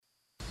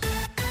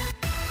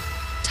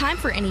Time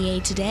for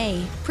NEA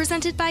Today,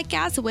 presented by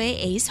Gazaway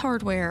Ace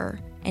Hardware.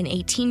 An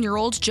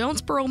 18-year-old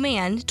Jonesboro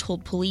man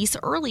told police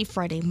early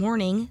Friday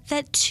morning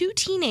that two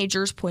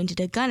teenagers pointed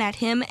a gun at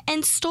him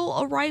and stole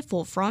a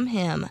rifle from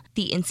him.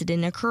 The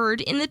incident occurred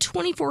in the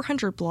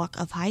 2400 block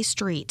of High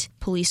Street.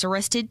 Police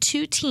arrested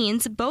two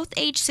teens, both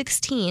age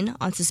 16,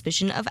 on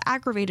suspicion of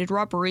aggravated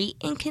robbery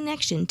in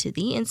connection to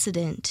the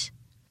incident.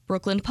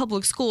 Brooklyn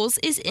Public Schools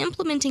is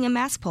implementing a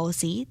mask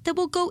policy that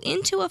will go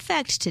into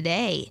effect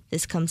today.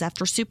 This comes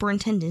after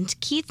Superintendent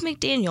Keith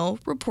McDaniel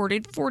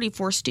reported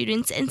 44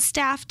 students and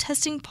staff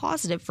testing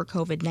positive for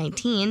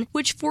COVID-19,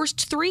 which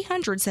forced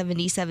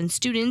 377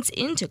 students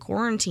into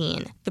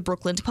quarantine. The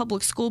Brooklyn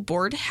Public School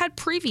Board had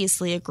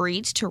previously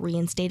agreed to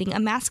reinstating a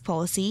mask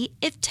policy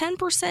if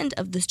 10%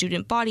 of the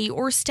student body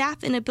or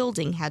staff in a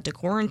building had to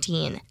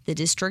quarantine. The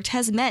district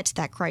has met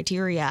that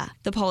criteria.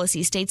 The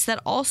policy states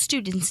that all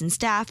students and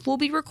staff will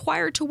be required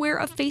to wear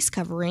a face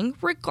covering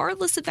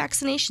regardless of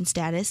vaccination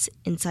status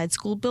inside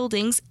school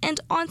buildings and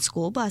on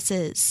school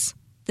buses.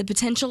 The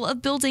potential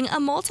of building a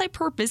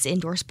multi-purpose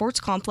indoor sports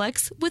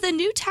complex with a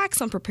new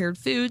tax on prepared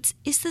foods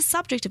is the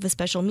subject of a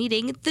special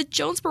meeting the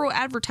Jonesboro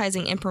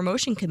Advertising and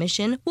Promotion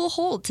Commission will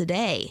hold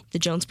today. The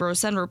Jonesboro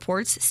Sun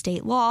reports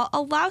state law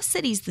allows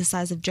cities the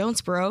size of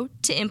Jonesboro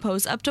to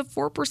impose up to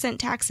 4%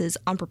 taxes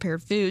on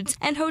prepared foods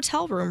and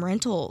hotel room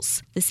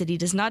rentals. The city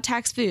does not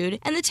tax food,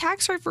 and the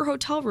tax rate for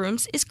hotel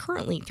rooms is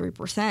currently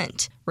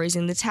 3%.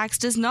 Raising the tax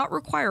does not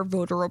require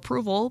voter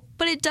approval,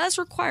 but it does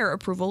require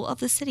approval of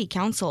the city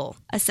council.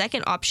 A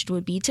second option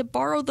would be to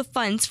borrow the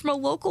funds from a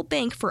local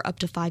bank for up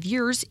to 5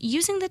 years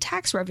using the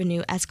tax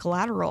revenue as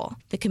collateral.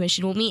 The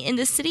commission will meet in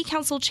the city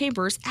council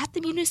chambers at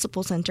the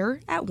Municipal Center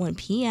at 1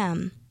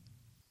 p.m.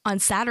 On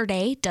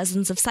Saturday,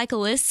 dozens of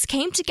cyclists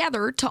came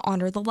together to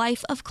honor the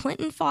life of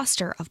Clinton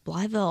Foster of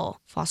Blytheville.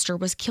 Foster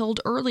was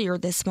killed earlier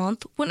this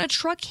month when a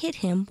truck hit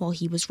him while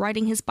he was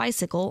riding his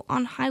bicycle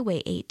on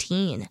Highway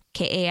 18.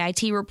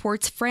 KAIT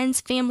reports friends,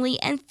 family,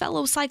 and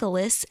fellow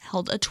cyclists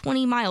held a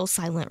 20-mile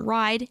silent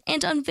ride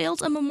and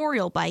unveiled a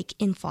memorial bike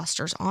in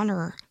Foster's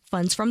honor.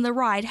 Funds from the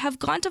ride have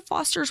gone to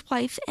Foster's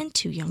wife and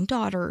 2 young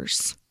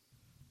daughters.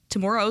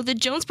 Tomorrow, the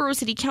Jonesboro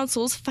City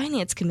Council's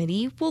Finance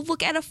Committee will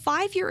look at a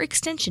 5-year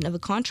extension of a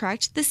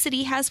contract the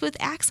city has with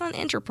Axon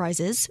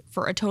Enterprises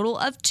for a total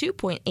of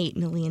 $2.8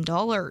 million.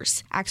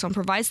 Axon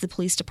provides the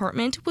police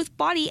department with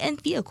body and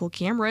vehicle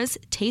cameras,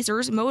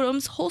 tasers,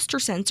 modems, holster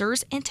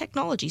sensors, and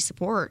technology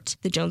support.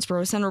 The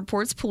Jonesboro Sun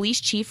reports Police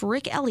Chief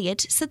Rick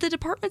Elliott said the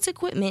department's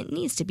equipment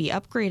needs to be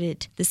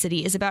upgraded. The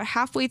city is about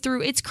halfway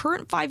through its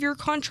current 5-year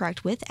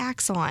contract with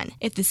Axon.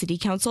 If the City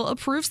Council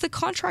approves the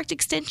contract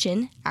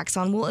extension,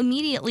 Axon will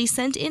immediately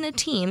sent in a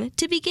team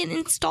to begin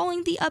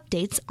installing the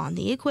updates on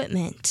the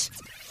equipment.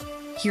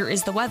 Here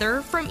is the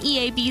weather from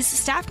EAB's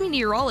staff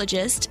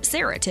meteorologist,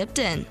 Sarah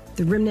Tipton.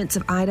 The remnants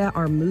of Ida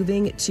are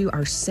moving to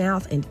our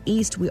south and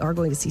east. We are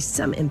going to see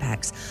some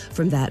impacts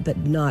from that, but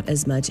not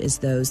as much as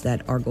those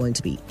that are going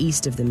to be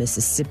east of the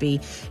Mississippi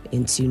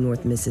into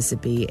North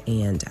Mississippi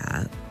and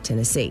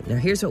Tennessee. Now,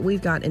 here's what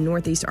we've got in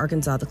northeast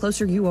Arkansas. The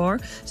closer you are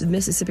to the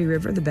Mississippi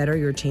River, the better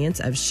your chance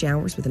of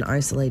showers with an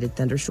isolated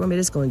thunderstorm. It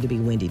is going to be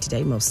windy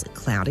today, mostly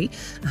cloudy.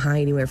 A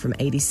high anywhere from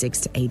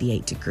 86 to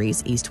 88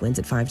 degrees. East winds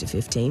at 5 to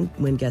 15.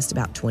 Wind gust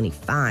about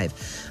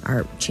 25.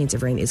 Our chance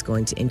of rain is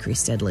going to increase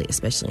steadily,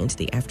 especially into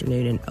the afternoon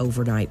and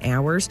overnight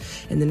hours.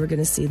 And then we're going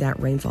to see that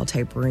rainfall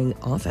tapering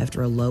off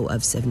after a low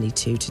of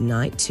 72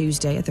 tonight.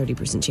 Tuesday, a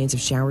 30% chance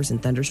of showers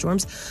and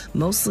thunderstorms.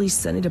 Mostly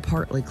sunny to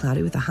partly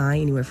cloudy with a high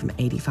anywhere from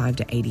 85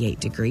 to 88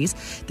 degrees.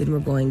 Then we're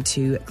going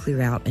to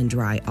clear out and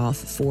dry off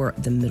for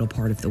the middle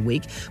part of the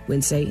week.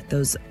 Wednesday,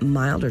 those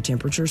milder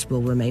temperatures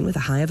will remain with a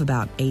high of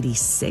about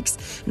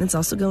 86. And it's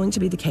also going to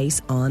be the case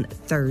on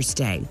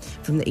Thursday.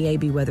 From the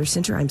EAB Weather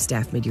Center, I'm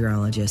staff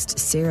meteorologist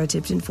Sarah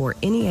Tipton for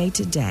NEA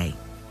Today.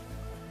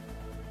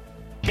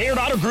 Baird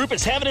Auto Group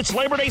is having its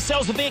Labor Day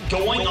sales event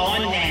going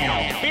on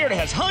now. Baird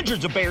has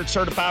hundreds of Baird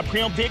certified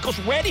pre-owned vehicles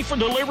ready for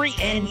delivery,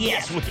 and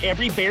yes, with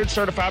every Baird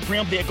certified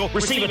pre-owned vehicle,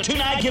 receive a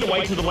 2-night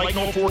getaway to the Lake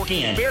North Fork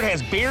Inn. Baird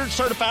has Baird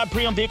certified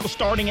pre-owned vehicles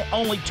starting at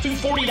only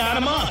 $249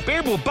 a month.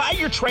 Baird will buy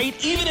your trade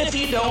even if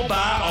you don't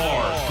buy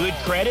ours. Good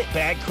credit,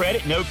 bad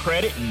credit, no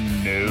problem.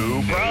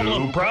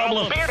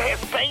 Baird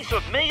has banks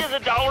with millions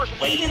of dollars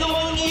waiting to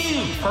loan you.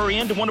 Hurry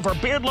into one of our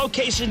Baird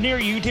locations near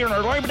you during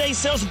our Labor Day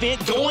sales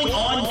event going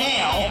on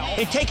now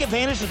and take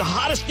advantage of the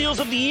hottest deals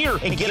of the year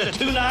and get a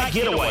 2-night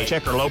getaway.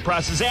 Check our low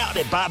prices out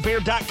at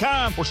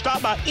buybaird.com or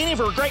stop by any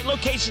of our great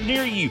locations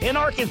near you in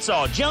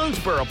Arkansas,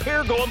 Jonesboro,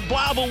 Paragould,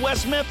 Blytheville,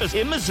 West Memphis,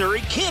 in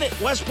Missouri, Kennett,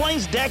 West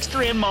Plains,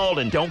 Dexter, and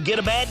Malden. Don't get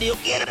a bad deal,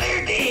 get a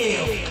better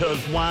deal.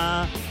 Because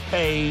why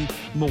pay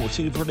more?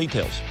 See for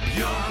details.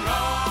 You're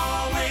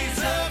always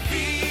a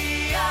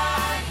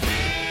VIP.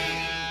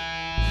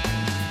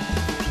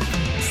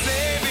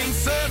 Saving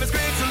service,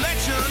 great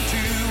selection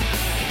too.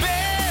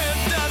 Bear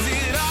does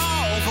it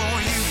all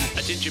for you.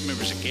 Attention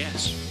members of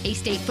guests.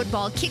 A-State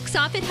football kicks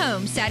off at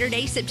home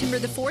Saturday, September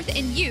the 4th,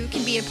 and you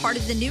can be a part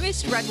of the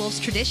newest Red Wolves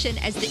tradition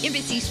as the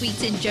Embassy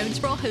Suites in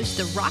Jonesboro hosts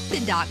the Rock the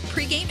Dock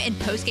pregame and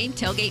postgame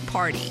tailgate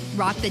party.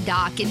 Rock the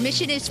Dock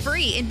admission is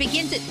free and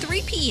begins at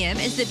 3 p.m.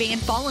 as the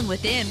band Fallen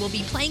Within will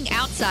be playing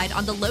outside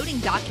on the loading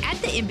dock at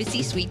the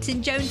Embassy Suites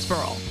in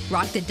Jonesboro.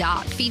 Rock the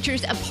Dock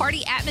features a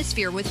party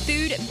atmosphere with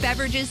food,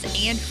 beverages,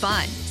 and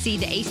fun. See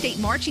the A-State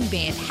Marching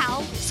Band,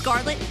 Howl,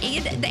 Scarlet,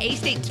 and the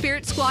A-State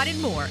Spirit Squad and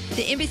more.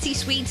 The Embassy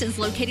Suites is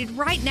located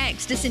right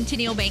next to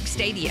Centennial Bank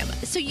Stadium,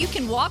 so you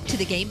can walk to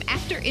the game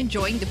after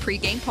enjoying the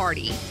pregame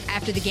party.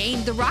 After the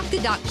game, the Rock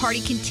the Dock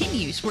party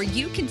continues where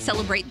you can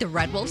celebrate the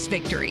Red Wolves'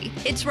 victory.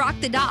 It's Rock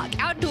the Dock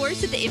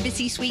outdoors at the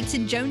Embassy Suites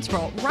in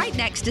Jonesboro, right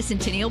next to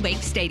Centennial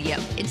Bank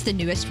Stadium. It's the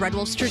newest Red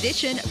Wolves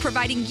tradition,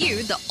 providing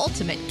you the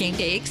ultimate game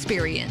day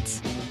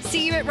experience.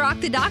 See you at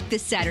Rock the Dock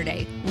this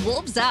Saturday.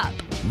 Wolves up!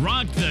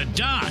 Rock the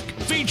Dock,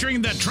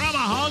 featuring the Trauma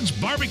Hogs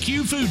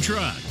Barbecue Food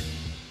Truck.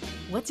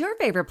 What's your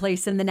favorite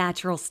place in the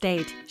natural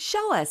state?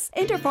 Show us.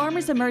 Enter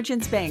Farmers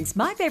Emergence Bank's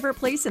My Favorite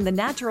Place in the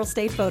Natural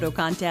State photo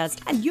contest,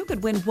 and you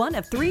could win one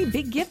of 3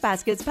 big gift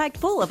baskets packed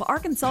full of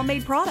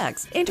Arkansas-made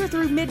products. Enter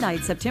through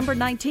midnight, September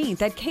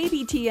 19th at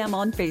KBTM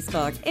on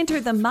Facebook. Enter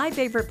the My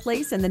Favorite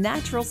Place in the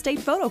Natural State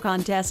photo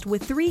contest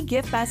with 3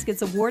 gift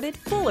baskets awarded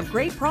full of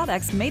great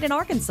products made in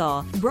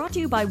Arkansas. Brought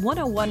to you by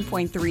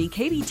 101.3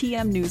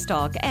 KBTM News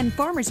Talk and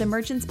Farmers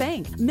Emergence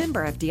Bank,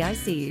 member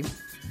FDIC.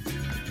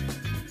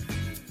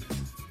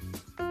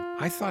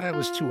 I thought I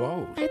was too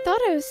old. I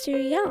thought I was too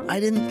young. I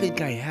didn't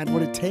think I had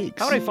what it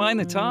takes. How'd I find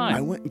the time?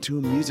 I went into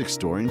a music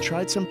store and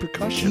tried some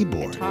percussion.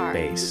 Keyboard, guitar,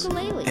 bass.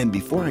 ukulele. And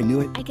before I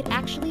knew it, I could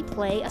actually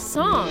play a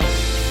song.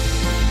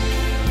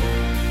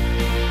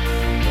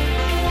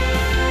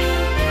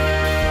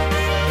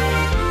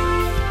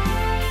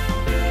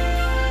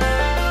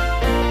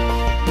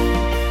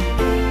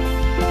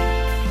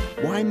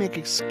 why make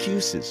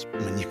excuses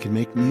when you can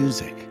make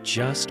music?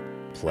 Just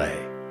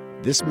play.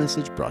 This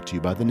message brought to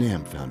you by the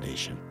NAM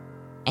Foundation.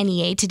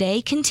 NEA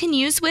Today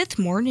continues with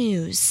more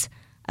news.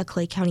 A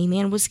Clay County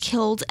man was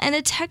killed and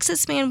a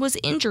Texas man was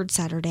injured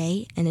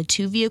Saturday in a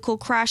two-vehicle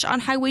crash on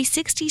Highway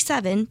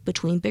 67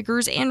 between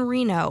Biggers and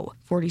Reno.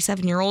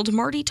 47-year-old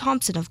Marty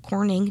Thompson of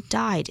Corning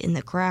died in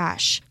the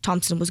crash.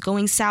 Thompson was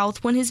going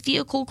south when his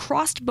vehicle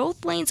crossed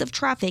both lanes of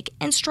traffic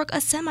and struck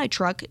a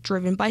semi-truck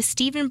driven by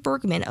Stephen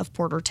Bergman of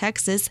Porter,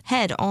 Texas,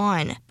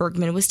 head-on.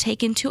 Bergman was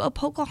taken to a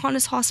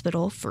Pocahontas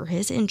hospital for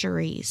his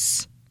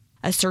injuries.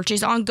 A search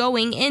is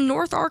ongoing in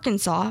North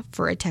Arkansas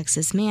for a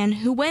Texas man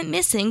who went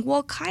missing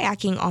while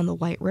kayaking on the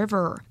White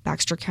River.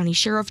 Baxter County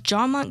Sheriff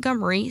John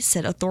Montgomery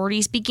said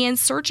authorities began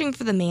searching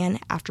for the man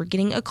after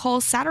getting a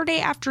call Saturday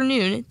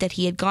afternoon that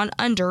he had gone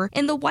under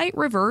in the White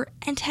River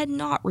and had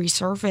not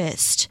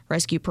resurfaced.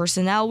 Rescue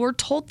personnel were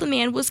told the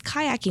man was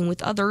kayaking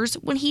with others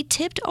when he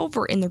tipped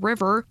over in the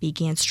river,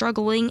 began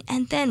struggling,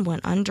 and then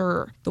went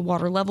under. The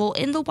water level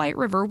in the White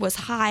River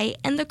was high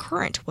and the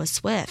current was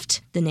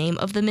swift. The name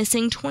of the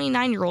missing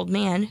 29-year-old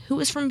man, who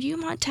is from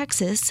Beaumont,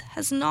 Texas,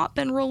 has not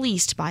been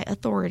released by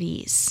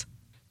authorities.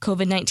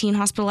 COVID-19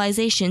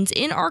 hospitalizations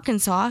in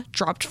Arkansas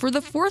dropped for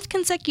the fourth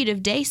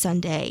consecutive day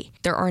Sunday.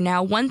 There are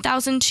now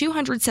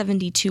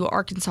 1,272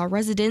 Arkansas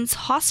residents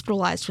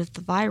hospitalized with the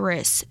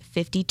virus,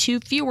 52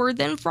 fewer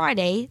than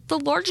Friday, the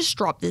largest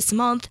drop this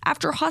month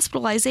after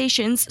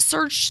hospitalizations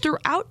surged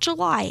throughout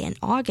July and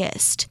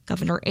August.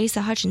 Governor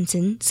Asa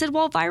Hutchinson said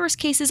while virus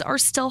cases are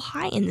still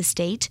high in the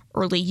state,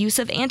 early use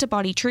of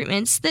antibody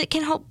treatments that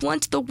can help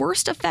blunt the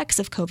worst effects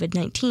of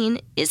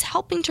COVID-19 is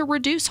helping to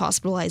reduce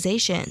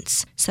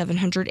hospitalizations.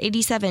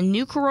 787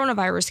 new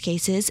coronavirus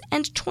cases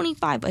and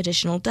 25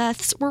 additional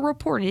deaths were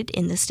reported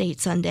in the state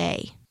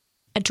Sunday.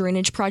 A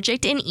drainage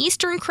project in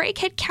eastern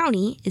Craighead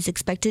County is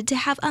expected to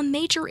have a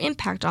major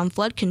impact on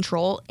flood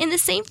control in the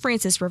St.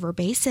 Francis River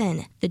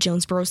Basin. The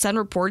Jonesboro Sun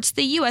reports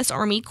the U.S.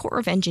 Army Corps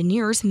of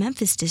Engineers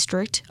Memphis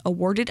District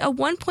awarded a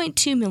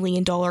 $1.2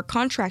 million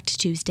contract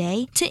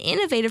Tuesday to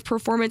Innovative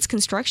Performance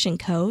Construction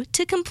Co.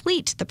 to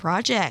complete the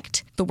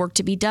project. The work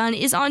to be done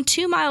is on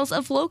 2 miles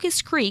of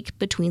Locust Creek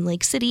between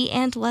Lake City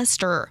and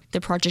Lester.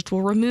 The project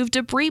will remove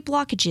debris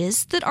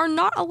blockages that are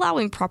not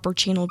allowing proper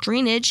channel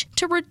drainage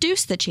to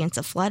reduce the chance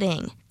of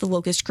flooding. The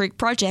Locust Creek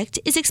project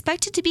is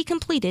expected to be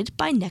completed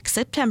by next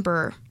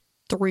September.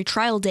 The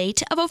retrial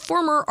date of a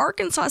former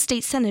Arkansas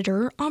state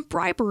senator on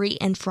bribery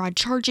and fraud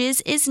charges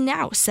is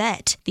now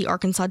set. The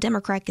Arkansas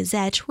Democrat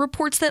Gazette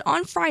reports that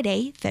on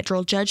Friday,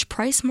 federal judge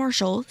Price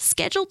Marshall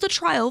scheduled the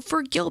trial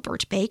for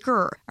Gilbert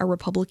Baker, a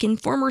Republican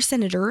former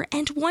senator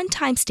and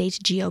one-time state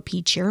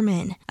GOP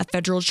chairman. A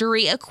federal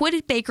jury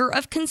acquitted Baker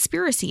of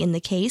conspiracy in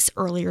the case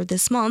earlier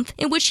this month,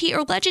 in which he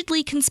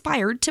allegedly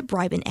conspired to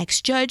bribe an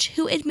ex-judge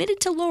who admitted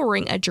to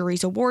lowering a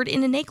jury's award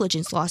in a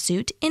negligence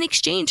lawsuit in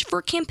exchange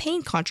for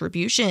campaign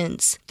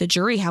contributions. The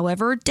jury,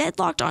 however,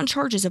 deadlocked on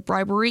charges of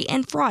bribery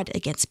and fraud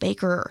against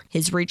Baker.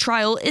 His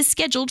retrial is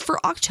scheduled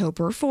for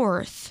October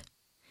 4th.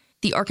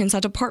 The Arkansas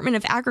Department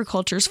of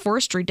Agriculture's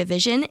Forestry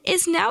Division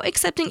is now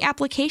accepting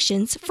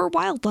applications for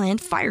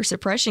wildland fire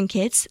suppression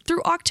kits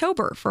through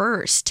October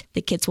 1st.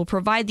 The kits will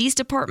provide these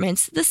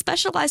departments the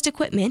specialized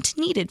equipment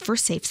needed for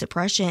safe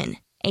suppression.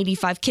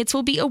 85 kits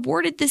will be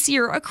awarded this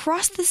year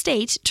across the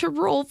state to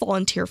rural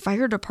volunteer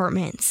fire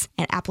departments.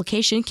 An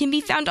application can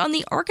be found on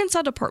the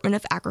Arkansas Department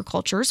of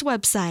Agriculture's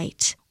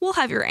website. We'll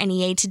have your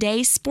NEA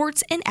Today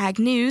sports and ag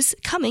news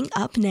coming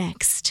up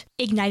next.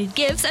 Ignited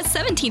Gifts at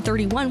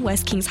 1731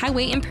 West Kings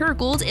Highway in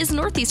Paragould is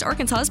Northeast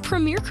Arkansas's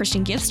premier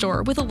Christian gift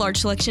store with a large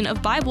selection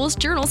of Bibles,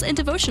 journals, and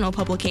devotional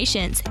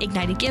publications.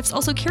 Ignited Gifts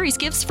also carries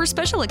gifts for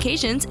special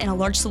occasions and a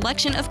large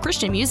selection of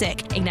Christian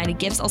music. Ignited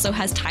Gifts also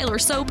has Tyler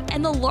soap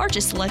and the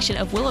largest selection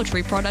of Willow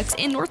Tree products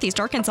in Northeast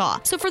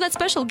Arkansas. So for that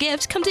special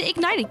gift, come to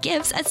Ignited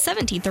Gifts at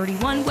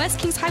 1731 West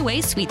Kings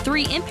Highway, Suite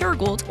 3 in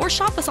Paragould, or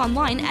shop us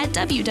online at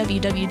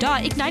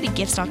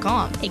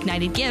www.ignitedgifts.com.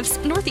 Ignited Gifts,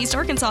 Northeast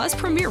Arkansas's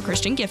premier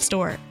Christian gift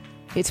store.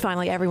 It's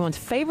finally everyone's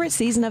favorite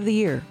season of the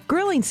year,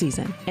 grilling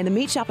season. And the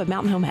meat shop at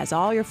Mountain Home has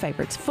all your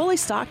favorites, fully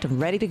stocked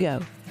and ready to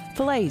go.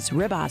 Fillets,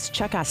 ribeyes,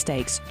 chuck-eye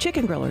steaks,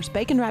 chicken grillers,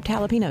 bacon-wrapped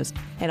jalapenos,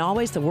 and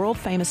always the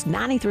world-famous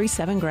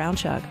 93.7 ground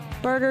chuck.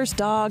 Burgers,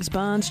 dogs,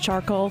 buns,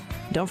 charcoal.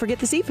 Don't forget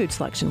the seafood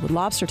selection with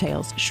lobster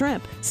tails,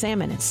 shrimp,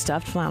 salmon, and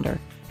stuffed flounder.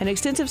 An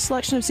extensive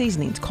selection of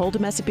seasonings, cold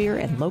domestic beer,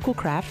 and local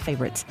craft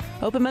favorites.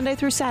 Open Monday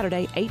through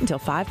Saturday, 8 until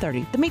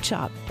 5:30. The Meat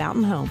Shop,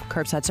 Mountain Home.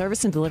 Curbside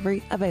service and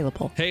delivery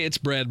available. Hey, it's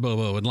Brad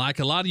Bobo, and like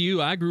a lot of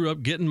you, I grew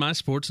up getting my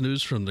sports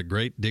news from the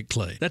great Dick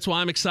Clay. That's why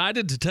I'm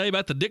excited to tell you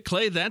about the Dick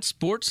Clay That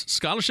Sports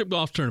Scholarship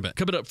Golf Tournament.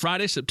 Coming up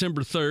Friday,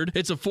 September 3rd.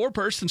 It's a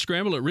 4-person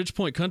scramble at Ridge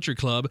Point Country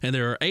Club, and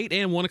there are 8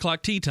 and 1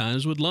 o'clock tee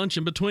times with lunch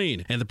in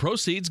between. And the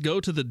proceeds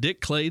go to the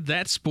Dick Clay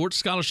That Sports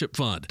Scholarship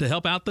Fund to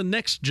help out the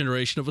next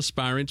generation of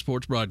aspiring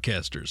sports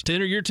broadcasters. To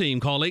enter your team,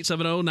 call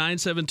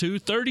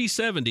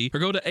 870-972-3070 or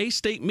go to A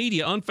State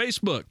Media on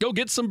Facebook. Go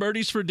get some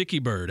birdies for Dickie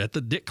Bird at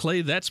the Dick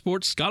Clay That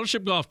Sports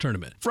Scholarship Golf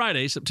Tournament,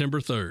 Friday, September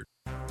 3rd.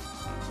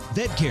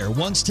 VetCare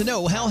wants to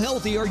know, how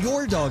healthy are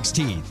your dog's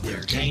teeth?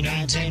 We're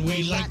canines and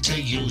we like to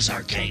use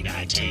our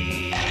canine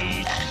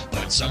teeth,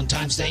 but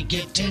sometimes they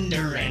get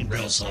tender and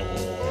real sore.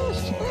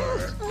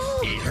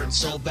 It hurts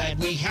so bad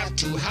we have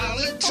to howl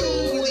it to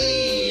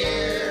the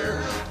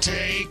air.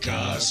 Take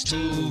us to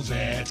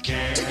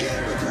VetCare. Take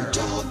care of your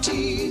dog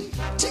teeth.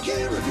 Take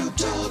care of your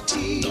dog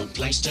teeth. The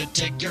place to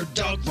take your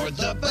dog for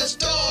the best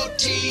dog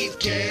teeth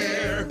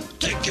care.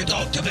 Take your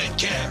dog to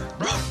VetCare.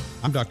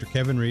 I'm Dr.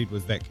 Kevin Reed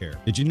with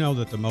VetCare. Did you know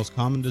that the most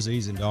common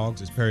disease in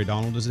dogs is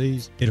periodontal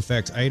disease? It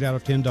affects 8 out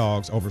of 10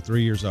 dogs over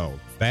 3 years old.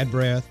 Bad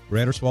breath,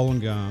 red or swollen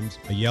gums,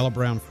 a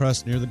yellow-brown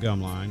crust near the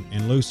gum line,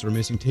 and loose or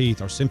missing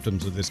teeth are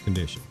symptoms of this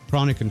condition.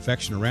 Chronic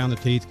infection around the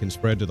teeth can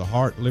spread to the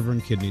heart, liver,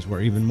 and kidneys, where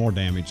even more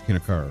damage can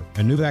occur.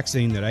 A new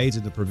vaccine that aids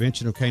in the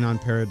prevention of canine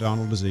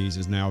periodontal disease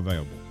is now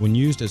available. When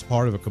used as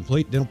part of a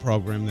complete dental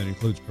program that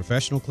includes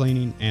professional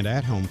cleaning and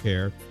at-home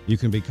care, you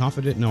can be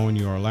confident knowing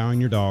you are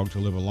allowing your dog to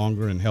live a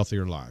longer and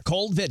healthier life.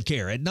 Call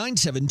VetCare at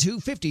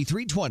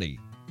 972-5320.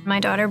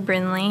 My daughter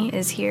Brinley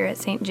is here at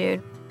St.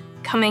 Jude.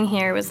 Coming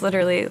here was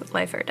literally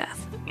life or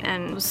death,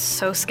 and it was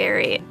so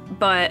scary.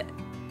 But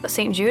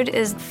St. Jude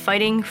is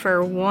fighting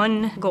for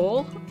one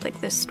goal,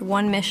 like this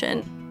one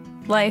mission,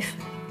 life.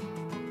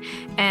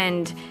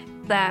 And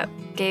that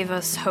gave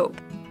us hope.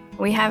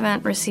 We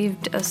haven't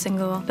received a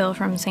single bill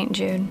from St.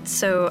 Jude,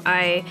 so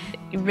I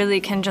really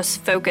can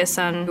just focus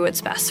on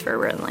what's best for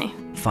Brinley.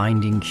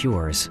 Finding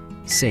cures,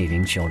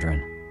 saving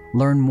children.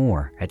 Learn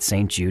more at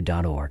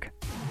stjude.org.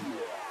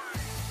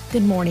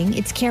 Good morning,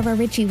 it's Kara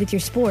Ritchie with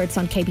your sports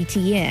on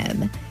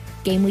KBTM.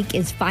 Game week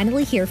is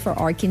finally here for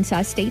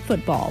Arkansas State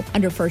football.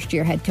 Under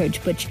first-year head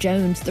coach Butch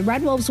Jones, the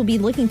Red Wolves will be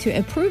looking to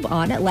improve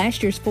on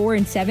last year's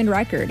 4-7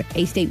 record.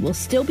 A-State will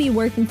still be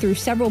working through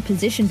several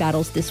position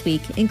battles this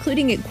week,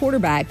 including at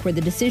quarterback, where the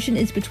decision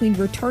is between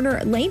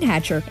returner Lane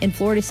Hatcher and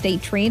Florida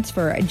State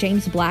transfer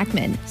James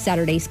Blackman.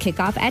 Saturday's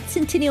kickoff at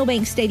Centennial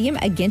Bank Stadium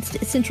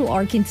against Central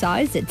Arkansas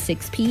is at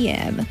 6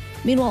 p.m.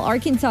 Meanwhile,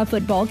 Arkansas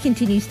football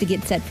continues to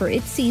get set for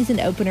its season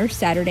opener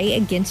Saturday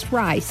against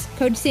Rice.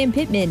 Coach Sam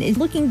Pittman is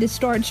looking to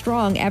start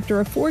strong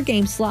after a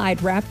 4-game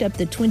slide wrapped up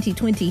the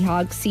 2020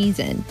 Hogs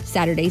season.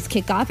 Saturday's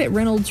kickoff at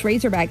Reynolds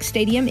Razorback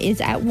Stadium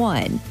is at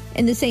 1.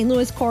 And the St.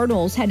 Louis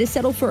Cardinals had to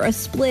settle for a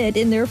split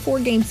in their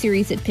 4-game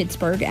series at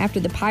Pittsburgh after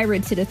the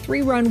Pirates hit a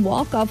 3-run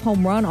walk-off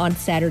home run on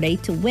Saturday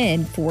to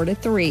win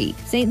 4-3.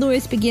 St.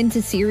 Louis begins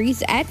a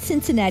series at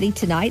Cincinnati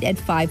tonight at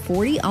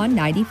 5:40 on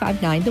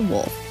 95.9 The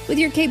Wolf. With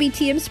your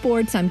KBTM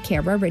Sports, I'm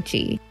Kara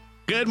Ritchie.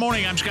 Good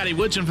morning. I'm Scotty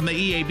Woodson from the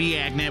EAB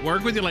Ag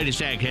Network with your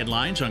latest ag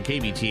headlines on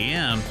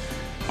KBTM.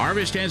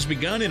 Harvest has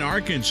begun in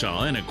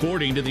Arkansas, and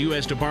according to the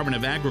U.S. Department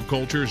of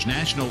Agriculture's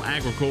National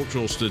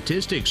Agricultural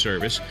Statistics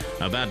Service,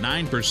 about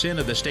 9%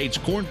 of the state's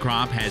corn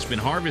crop has been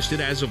harvested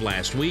as of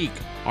last week.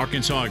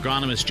 Arkansas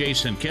agronomist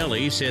Jason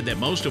Kelly said that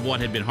most of what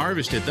had been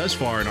harvested thus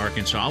far in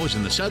Arkansas was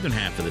in the southern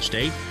half of the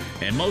state,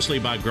 and mostly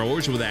by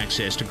growers with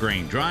access to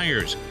grain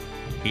dryers.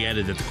 He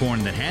added that the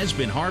corn that has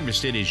been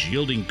harvested is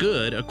yielding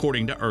good,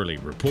 according to early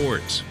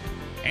reports.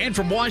 And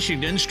from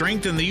Washington,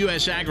 strength in the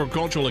U.S.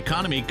 agricultural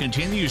economy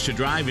continues to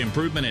drive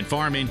improvement in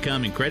farm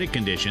income and credit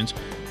conditions.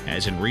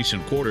 As in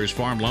recent quarters,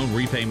 farm loan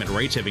repayment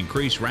rates have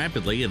increased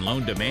rapidly and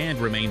loan demand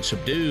remains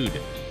subdued.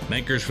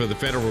 Bankers for the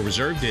Federal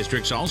Reserve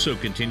Districts also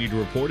continue to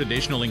report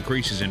additional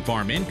increases in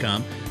farm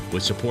income.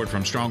 With support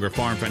from stronger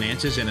farm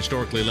finances and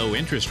historically low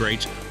interest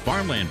rates,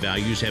 farmland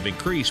values have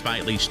increased by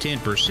at least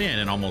 10%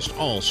 in almost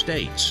all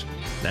states.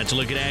 That's a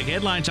look at Ag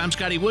Headlines. I'm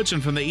Scotty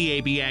Woodson from the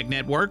EAB Ag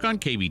Network on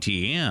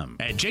KBTM.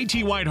 At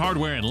JT White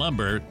Hardware and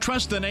Lumber,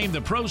 trust the name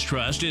the pros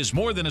trust is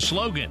more than a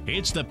slogan.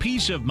 It's the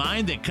peace of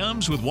mind that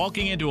comes with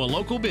walking into a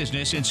local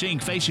business and seeing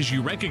faces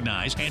you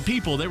recognize and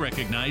people that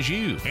recognize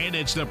you. And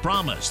it's the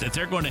promise that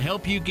they're going to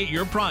help you get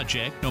your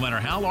project, no matter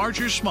how large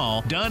or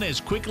small, done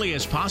as quickly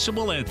as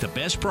possible and at the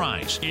best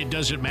price. It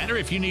doesn't matter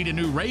if you need a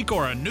new rake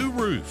or a new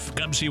roof.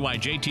 Come see why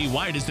JT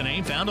White is the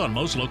name found on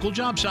most local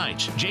job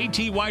sites.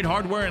 JT White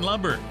Hardware and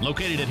Lumber,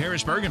 located at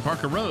Harrisburg and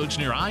Parker Roads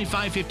near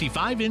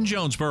I-555 in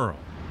Jonesboro.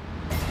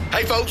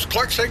 Hey folks,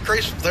 Clark St.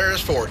 Chris with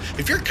Harris Ford.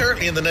 If you're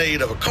currently in the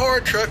need of a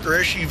car, truck, or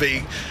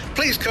SUV,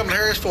 please come to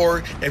Harris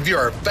Ford and view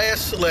our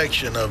vast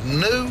selection of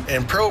new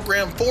and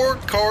programmed Ford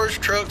cars,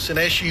 trucks, and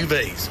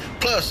SUVs,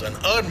 plus an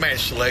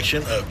unmatched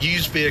selection of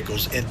used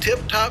vehicles in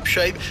tip-top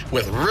shape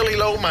with really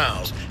low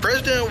miles.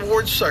 President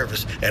Award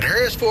service at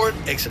Harris Ford,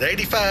 exit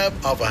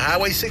 85 off of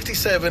Highway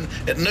 67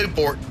 at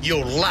Newport.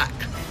 You'll like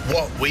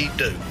what we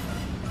do.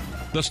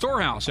 The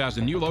Storehouse has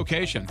a new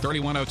location,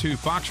 3102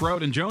 Fox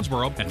Road in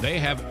Jonesboro, and they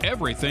have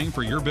everything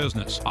for your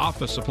business.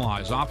 Office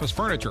supplies, office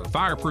furniture,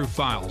 fireproof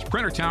files,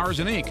 printer towers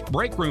and ink,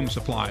 break room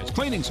supplies,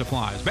 cleaning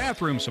supplies,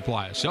 bathroom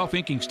supplies,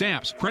 self-inking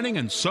stamps, printing,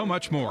 and so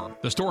much more.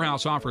 The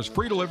Storehouse offers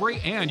free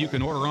delivery, and you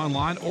can order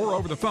online or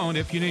over the phone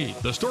if you need.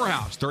 The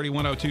Storehouse,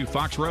 3102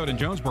 Fox Road in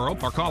Jonesboro,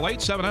 or call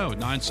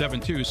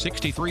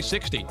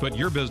 870-972-6360. Put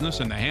your business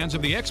in the hands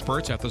of the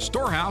experts at the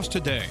Storehouse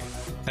today.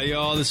 Hey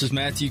y'all, this is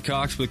Matthew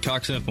Cox with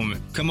Cox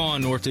Implement. Come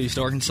on, Northeast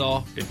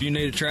Arkansas. If you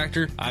need a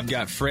tractor, I've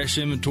got fresh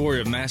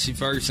inventory of Massey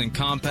Ferguson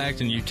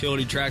compact and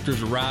utility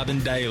tractors arriving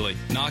daily.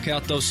 Knock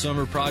out those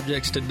summer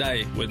projects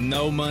today with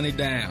no money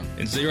down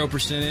and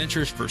 0%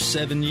 interest for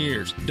 7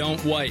 years.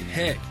 Don't wait.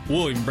 Heck,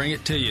 we'll even bring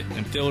it to you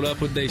and fill it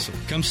up with diesel.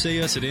 Come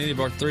see us at any of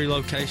our 3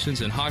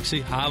 locations in Hoxie,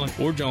 Highland,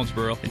 or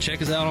Jonesboro, and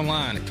check us out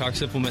online at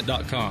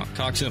coximplement.com.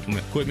 Cox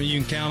Implement, equipment you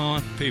can count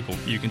on, people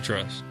you can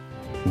trust.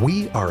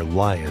 We are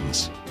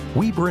Lions.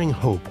 We bring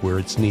hope where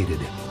it's needed,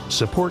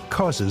 support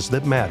causes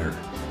that matter,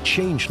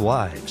 change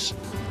lives,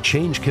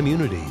 change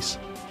communities,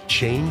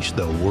 change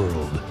the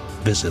world.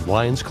 Visit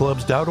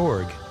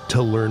lionsclubs.org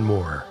to learn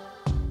more.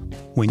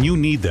 When you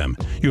need them,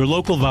 your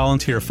local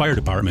volunteer fire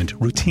department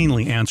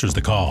routinely answers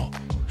the call.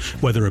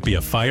 Whether it be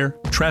a fire,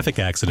 traffic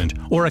accident,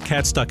 or a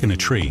cat stuck in a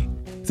tree,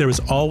 there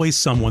is always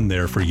someone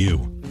there for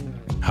you.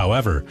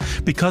 However,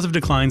 because of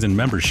declines in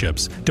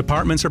memberships,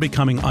 departments are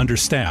becoming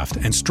understaffed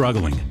and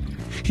struggling.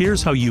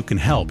 Here's how you can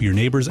help your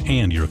neighbors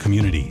and your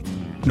community.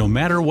 No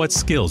matter what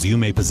skills you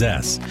may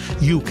possess,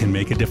 you can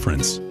make a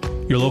difference.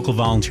 Your local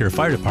volunteer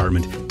fire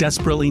department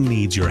desperately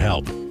needs your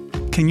help.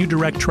 Can you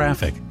direct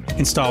traffic,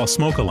 install a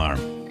smoke alarm,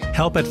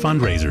 help at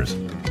fundraisers?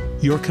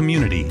 Your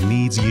community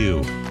needs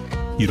you.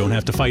 You don't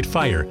have to fight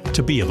fire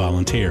to be a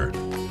volunteer.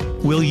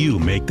 Will you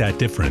make that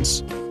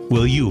difference?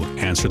 Will you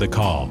answer the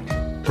call?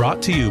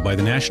 Brought to you by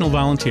the National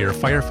Volunteer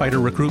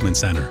Firefighter Recruitment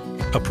Center,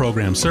 a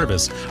program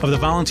service of the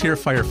Volunteer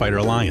Firefighter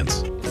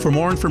Alliance. For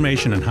more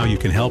information on how you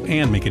can help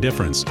and make a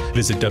difference,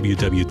 visit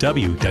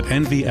www.nvfrc.org.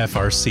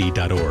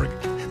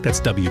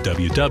 That's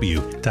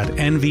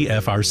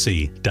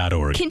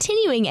www.nvfrc.org.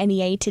 Continuing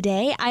NEA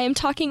today, I am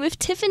talking with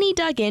Tiffany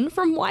Duggan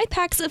from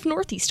YPACs of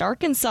Northeast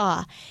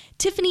Arkansas.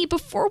 Tiffany,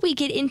 before we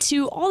get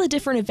into all the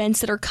different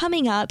events that are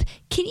coming up,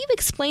 can you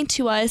explain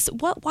to us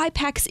what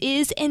YPACs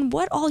is and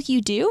what all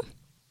you do?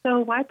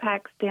 So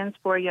YPAC stands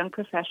for Young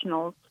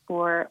Professionals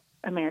for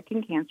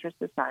American Cancer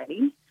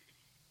Society,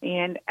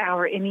 and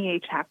our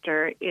NEA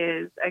chapter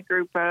is a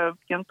group of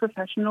young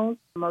professionals.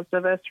 Most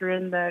of us are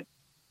in the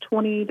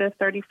 20 to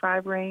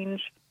 35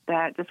 range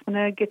that just want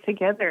to get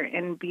together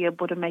and be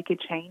able to make a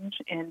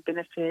change and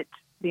benefit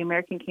the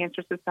American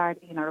Cancer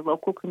Society and our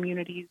local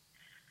communities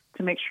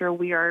to make sure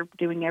we are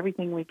doing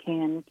everything we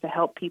can to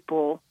help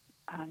people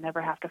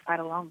never have to fight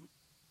alone.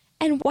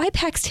 And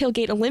YPAC's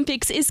Tailgate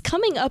Olympics is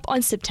coming up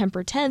on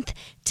September 10th.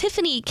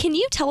 Tiffany, can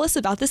you tell us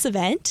about this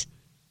event?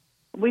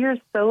 We are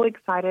so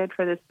excited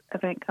for this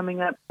event coming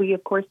up. We,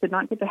 of course, did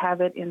not get to have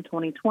it in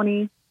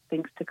 2020,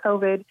 thanks to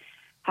COVID.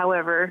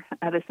 However,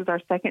 this is our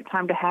second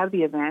time to have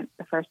the event.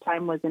 The first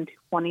time was in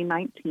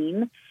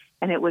 2019,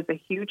 and it was a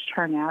huge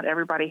turnout.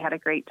 Everybody had a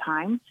great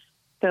time.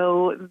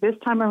 So this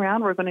time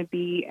around, we're going to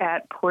be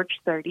at Porch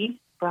 30.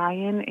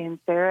 Brian and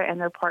Sarah and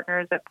their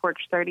partners at Porch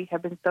 30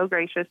 have been so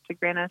gracious to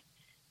grant us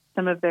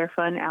some of their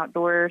fun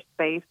outdoor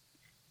space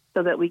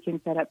so that we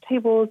can set up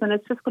tables. And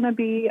it's just going to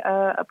be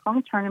a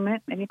pong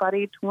tournament.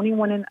 Anybody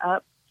 21 and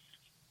up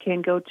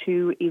can go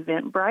to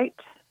Eventbrite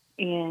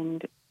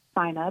and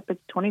sign up. It's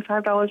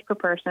 $25 per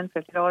person,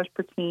 $50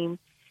 per team.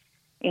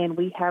 And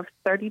we have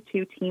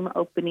 32 team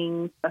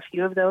openings. A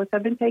few of those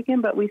have been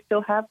taken, but we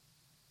still have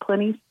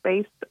plenty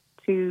space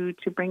to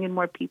bring in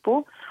more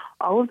people.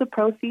 All of the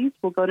proceeds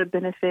will go to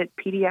benefit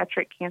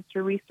pediatric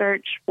cancer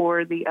research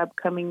for the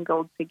upcoming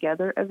Gold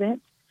Together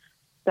event.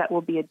 That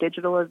will be a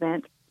digital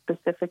event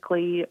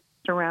specifically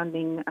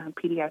surrounding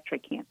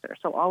pediatric cancer.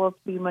 So all of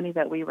the money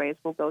that we raise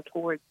will go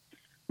towards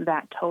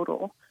that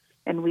total,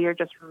 and we are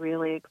just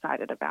really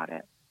excited about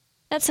it.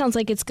 That sounds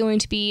like it's going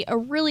to be a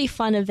really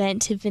fun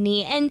event,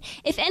 Tiffany. And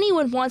if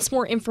anyone wants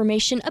more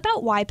information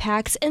about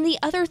YPACs and the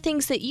other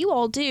things that you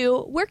all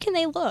do, where can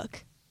they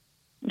look?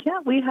 Yeah,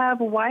 we have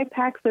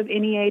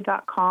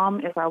ypacsofnea.com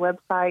is our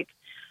website.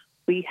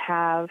 We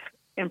have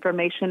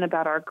information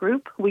about our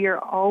group. We are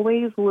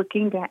always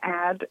looking to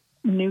add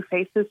new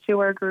faces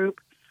to our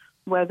group,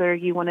 whether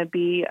you want to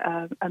be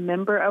a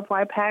member of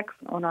YPACs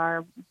on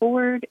our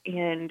board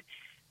and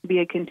be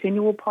a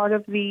continual part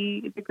of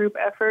the group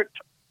effort.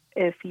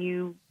 If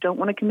you don't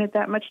want to commit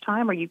that much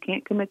time or you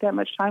can't commit that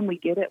much time, we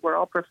get it. We're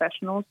all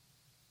professionals,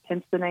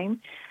 hence the name.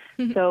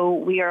 So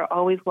we are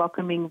always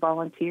welcoming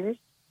volunteers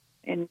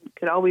and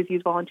could always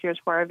use volunteers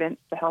for our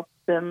events to help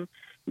them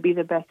be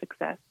the best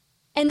success.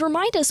 And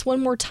remind us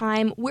one more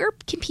time, where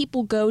can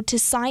people go to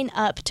sign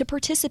up to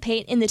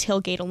participate in the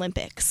Tailgate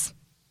Olympics?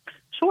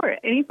 Sure.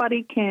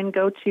 Anybody can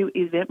go to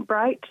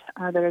Eventbrite.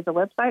 There is a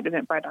website,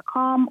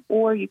 eventbrite.com,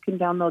 or you can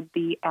download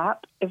the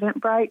app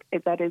Eventbrite.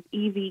 That is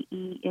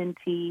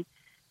EVENTBRITE.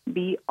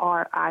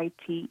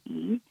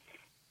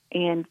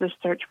 And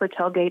just search for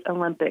Tailgate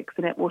Olympics,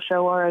 and it will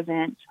show our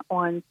event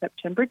on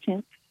September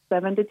 10th,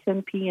 7 to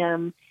 10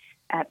 p.m.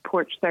 at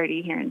Porch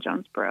 30 here in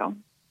Jonesboro.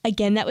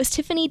 Again, that was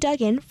Tiffany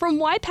Duggan from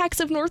YPACs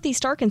of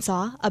Northeast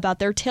Arkansas about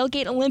their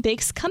Tailgate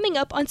Olympics coming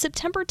up on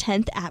September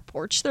 10th at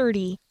Porch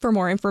 30. For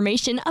more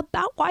information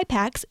about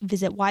YPACs,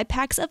 visit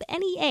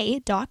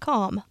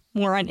ypacsofnea.com.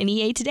 More on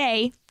NEA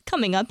Today,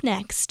 coming up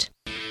next.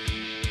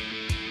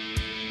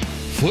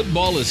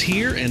 Football is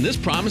here, and this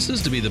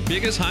promises to be the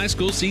biggest high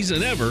school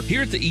season ever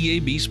here at the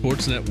EAB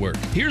Sports Network.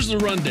 Here's the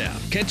rundown.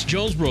 Catch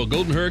Jonesboro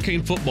Golden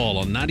Hurricane football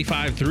on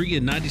 95.3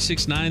 and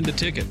 96.9 The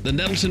Ticket. The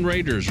Nettleton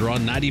Raiders are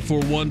on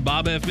 94.1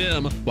 Bob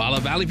FM, while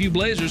the Valley View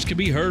Blazers can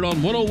be heard on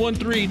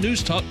 101.3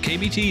 News Talk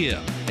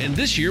KBTM. And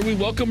this year, we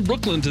welcome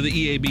Brooklyn to the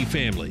EAB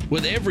family,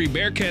 with every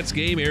Bearcats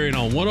game airing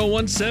on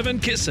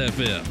 101.7 KISS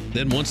FM.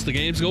 Then once the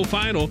games go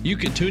final, you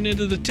can tune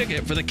into The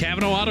Ticket for the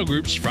Cavanaugh Auto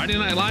Group's Friday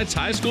Night Lights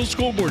High School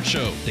Scoreboard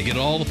Show to get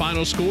all the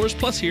final scores,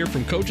 plus hear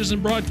from coaches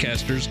and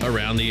broadcasters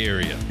around the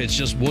area. It's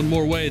just one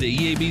more way the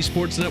EAB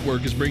Sports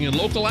Network is bringing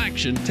local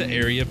action to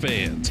area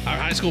fans. Our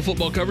high school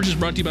football coverage is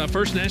brought to you by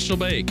First National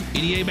Bank,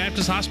 NEA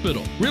Baptist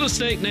Hospital, Real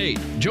Estate Nate,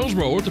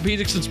 Jonesboro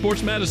Orthopedics and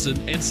Sports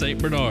Medicine, and St.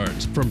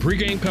 Bernard's. From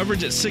pregame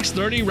coverage at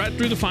 6:30 right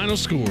through the final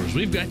scores,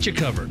 we've got you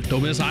covered.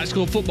 Don't miss high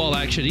school football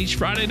action each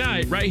Friday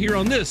night right here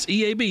on this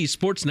EAB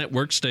Sports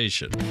Network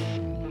station.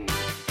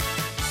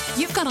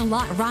 You've got a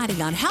lot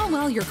riding on how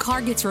well your car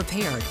gets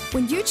repaired.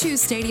 When you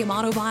choose Stadium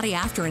Auto Body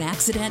after an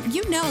accident,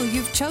 you know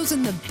you've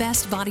chosen the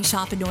best body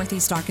shop in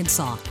Northeast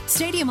Arkansas.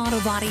 Stadium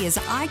Auto Body is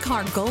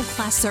iCar Gold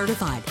Class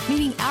certified,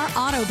 meaning our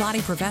auto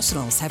body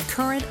professionals have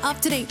current,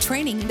 up-to-date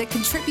training that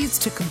contributes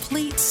to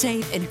complete,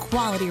 safe, and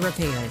quality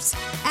repairs.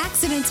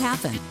 Accidents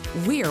happen.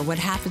 We're what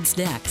happens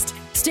next.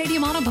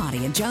 Stadium Auto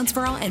Body in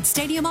Jonesboro and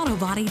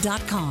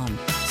StadiumAutoBody.com.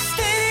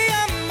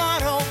 Stadium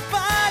Auto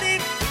Body,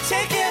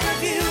 take care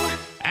of you.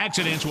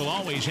 Accidents will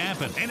always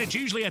happen, and it's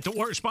usually at the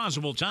worst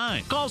possible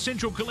time. Call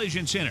Central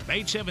Collision Center,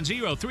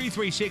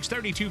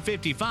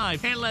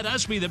 870-336-3255, and let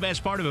us be the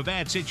best part of a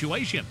bad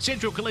situation.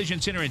 Central Collision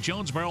Center in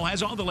Jonesboro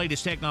has all the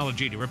latest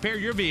technology to repair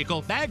your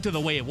vehicle back to the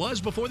way it was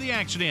before the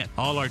accident.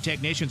 All our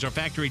technicians are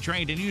factory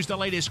trained and use the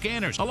latest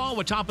scanners, along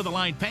with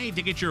top-of-the-line paint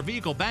to get your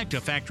vehicle back to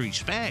factory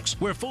specs.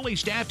 We're fully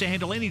staffed to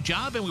handle any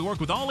job, and we work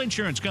with all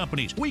insurance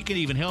companies. We can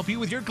even help you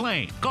with your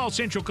claim. Call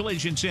Central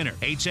Collision Center,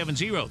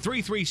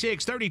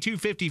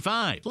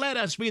 870-336-3255. Let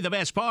us be the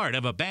best part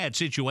of a bad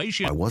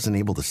situation. I wasn't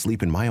able to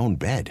sleep in my own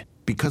bed.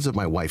 Because of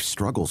my wife's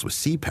struggles with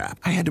CPAP,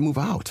 I had to move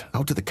out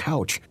to the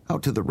couch,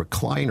 out to the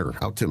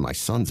recliner, out to my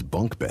son's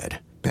bunk bed.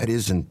 That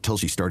is, until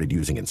she started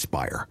using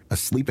Inspire, a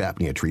sleep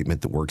apnea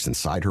treatment that works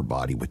inside her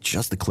body with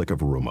just the click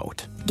of a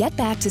remote. Get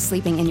back to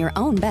sleeping in your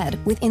own bed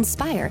with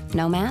Inspire.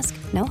 No mask,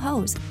 no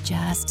hose,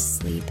 just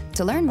sleep.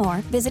 To learn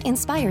more, visit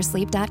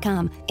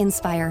InspireSleep.com.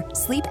 Inspire,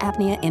 sleep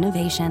apnea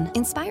innovation.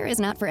 Inspire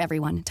is not for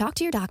everyone. Talk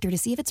to your doctor to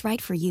see if it's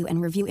right for you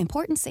and review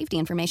important safety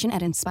information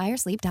at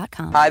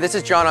InspireSleep.com. Hi, this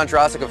is John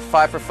Ondrasik of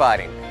Five for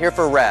Fighting, here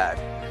for RAD,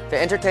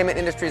 the entertainment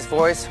industry's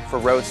voice for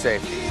road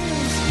safety.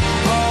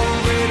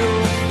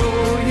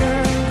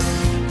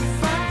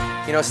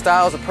 You know,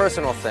 style is a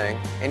personal thing,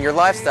 and your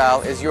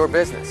lifestyle is your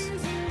business.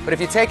 But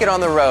if you take it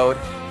on the road,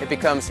 it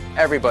becomes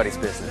everybody's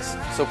business.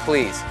 So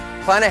please,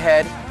 plan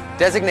ahead,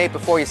 designate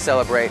before you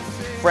celebrate.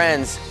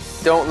 Friends,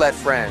 don't let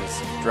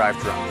friends drive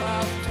drunk.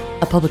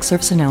 A public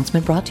service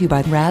announcement brought to you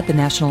by RAD, the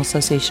National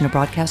Association of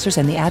Broadcasters,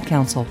 and the Ad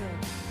Council.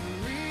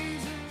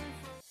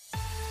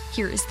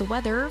 Here is the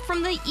weather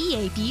from the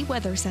EAB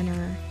Weather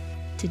Center.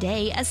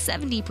 Today, a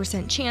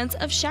 70% chance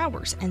of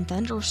showers and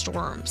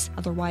thunderstorms.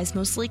 Otherwise,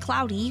 mostly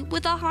cloudy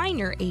with a high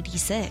near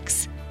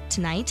 86.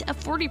 Tonight, a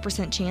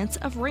 40% chance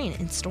of rain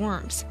and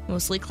storms.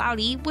 Mostly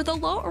cloudy with a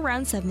low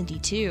around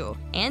 72.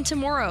 And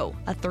tomorrow,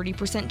 a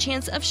 30%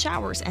 chance of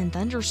showers and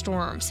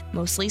thunderstorms.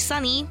 Mostly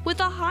sunny with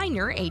a high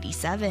near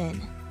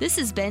 87. This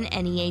has been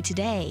NEA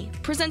Today,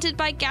 presented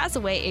by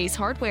Gazaway Ace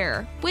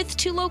Hardware, with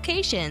 2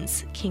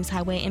 locations, Kings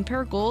Highway in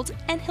Paragould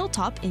and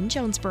Hilltop in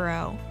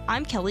Jonesboro.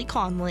 I'm Kelly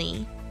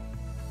Conley.